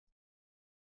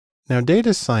Now,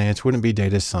 data science wouldn't be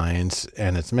data science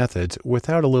and its methods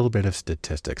without a little bit of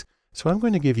statistics. So I'm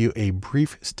going to give you a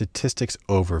brief statistics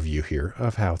overview here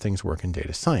of how things work in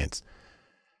data science.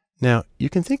 Now, you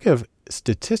can think of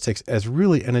statistics as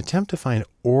really an attempt to find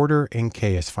order and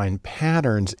chaos, find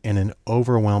patterns in an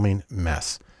overwhelming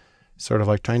mess, sort of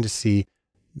like trying to see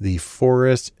the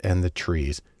forest and the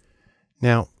trees.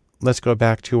 Now, let's go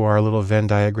back to our little Venn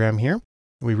diagram here.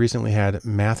 We recently had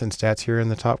math and stats here in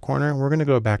the top corner. We're going to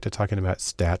go back to talking about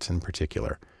stats in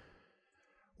particular.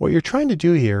 What you're trying to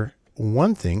do here,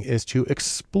 one thing is to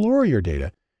explore your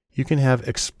data. You can have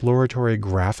exploratory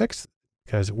graphics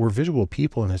because we're visual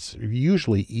people and it's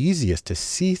usually easiest to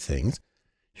see things.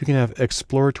 You can have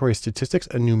exploratory statistics,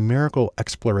 a numerical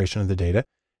exploration of the data,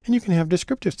 and you can have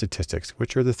descriptive statistics,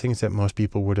 which are the things that most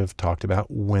people would have talked about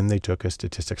when they took a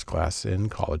statistics class in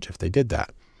college, if they did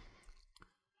that.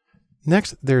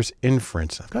 Next, there's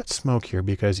inference. I've got smoke here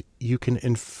because you can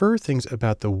infer things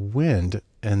about the wind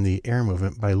and the air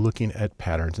movement by looking at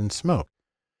patterns in smoke.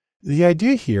 The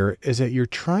idea here is that you're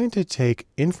trying to take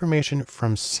information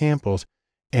from samples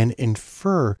and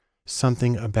infer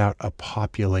something about a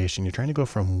population. You're trying to go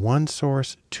from one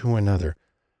source to another.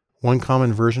 One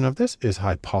common version of this is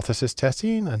hypothesis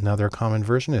testing. Another common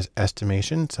version is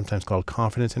estimation, sometimes called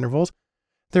confidence intervals.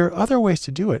 There are other ways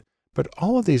to do it, but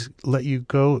all of these let you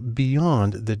go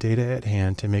beyond the data at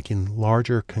hand to making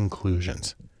larger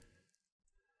conclusions.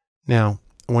 Now,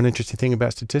 one interesting thing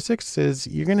about statistics is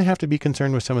you're going to have to be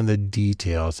concerned with some of the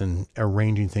details and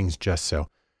arranging things just so.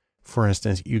 For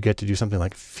instance, you get to do something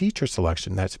like feature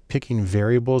selection. That's picking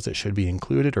variables that should be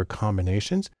included or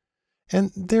combinations.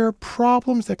 And there are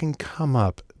problems that can come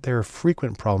up. There are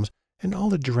frequent problems, and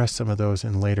I'll address some of those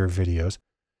in later videos.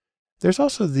 There's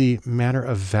also the matter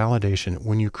of validation.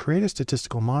 When you create a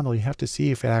statistical model, you have to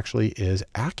see if it actually is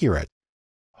accurate.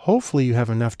 Hopefully you have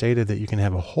enough data that you can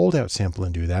have a holdout sample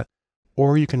and do that,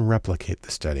 or you can replicate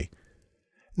the study.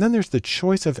 And then there's the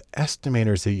choice of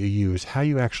estimators that you use, how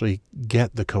you actually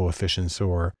get the coefficients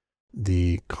or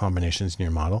the combinations in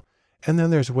your model. And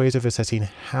then there's ways of assessing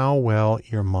how well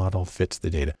your model fits the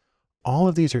data. All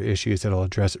of these are issues that I'll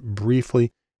address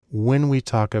briefly when we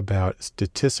talk about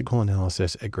statistical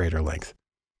analysis at greater length.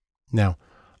 Now,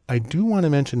 I do want to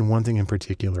mention one thing in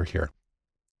particular here,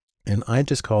 and I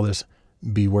just call this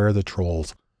beware the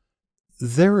trolls.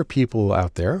 There are people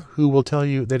out there who will tell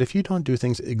you that if you don't do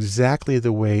things exactly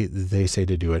the way they say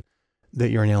to do it,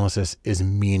 that your analysis is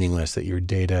meaningless, that your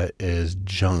data is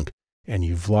junk, and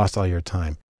you've lost all your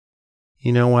time.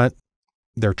 You know what?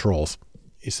 They're trolls.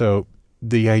 So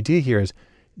the idea here is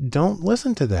don't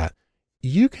listen to that.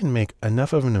 You can make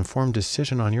enough of an informed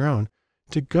decision on your own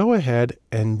to go ahead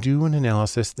and do an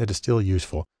analysis that is still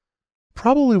useful.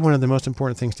 Probably one of the most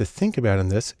important things to think about in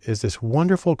this is this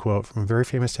wonderful quote from a very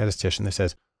famous statistician that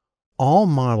says, all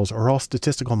models or all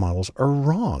statistical models are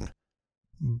wrong,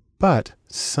 but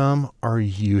some are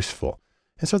useful.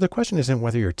 And so the question isn't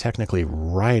whether you're technically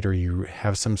right or you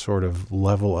have some sort of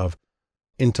level of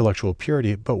intellectual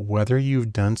purity, but whether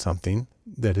you've done something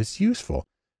that is useful.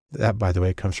 That, by the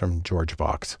way, comes from George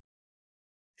Box.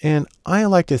 And I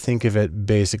like to think of it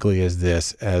basically as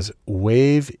this, as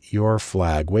wave your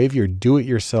flag, wave your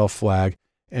do-it-yourself flag,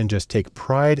 and just take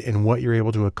pride in what you're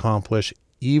able to accomplish,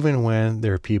 even when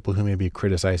there are people who may be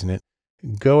criticizing it.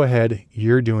 Go ahead,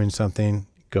 you're doing something,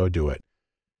 go do it.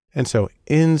 And so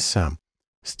in sum,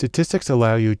 statistics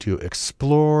allow you to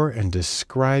explore and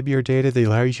describe your data. They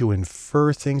allow you to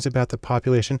infer things about the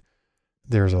population.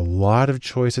 There's a lot of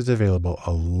choices available,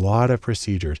 a lot of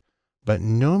procedures, but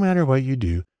no matter what you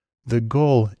do, the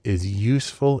goal is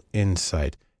useful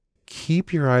insight.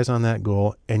 Keep your eyes on that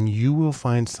goal and you will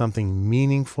find something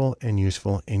meaningful and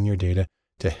useful in your data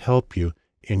to help you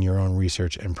in your own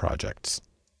research and projects.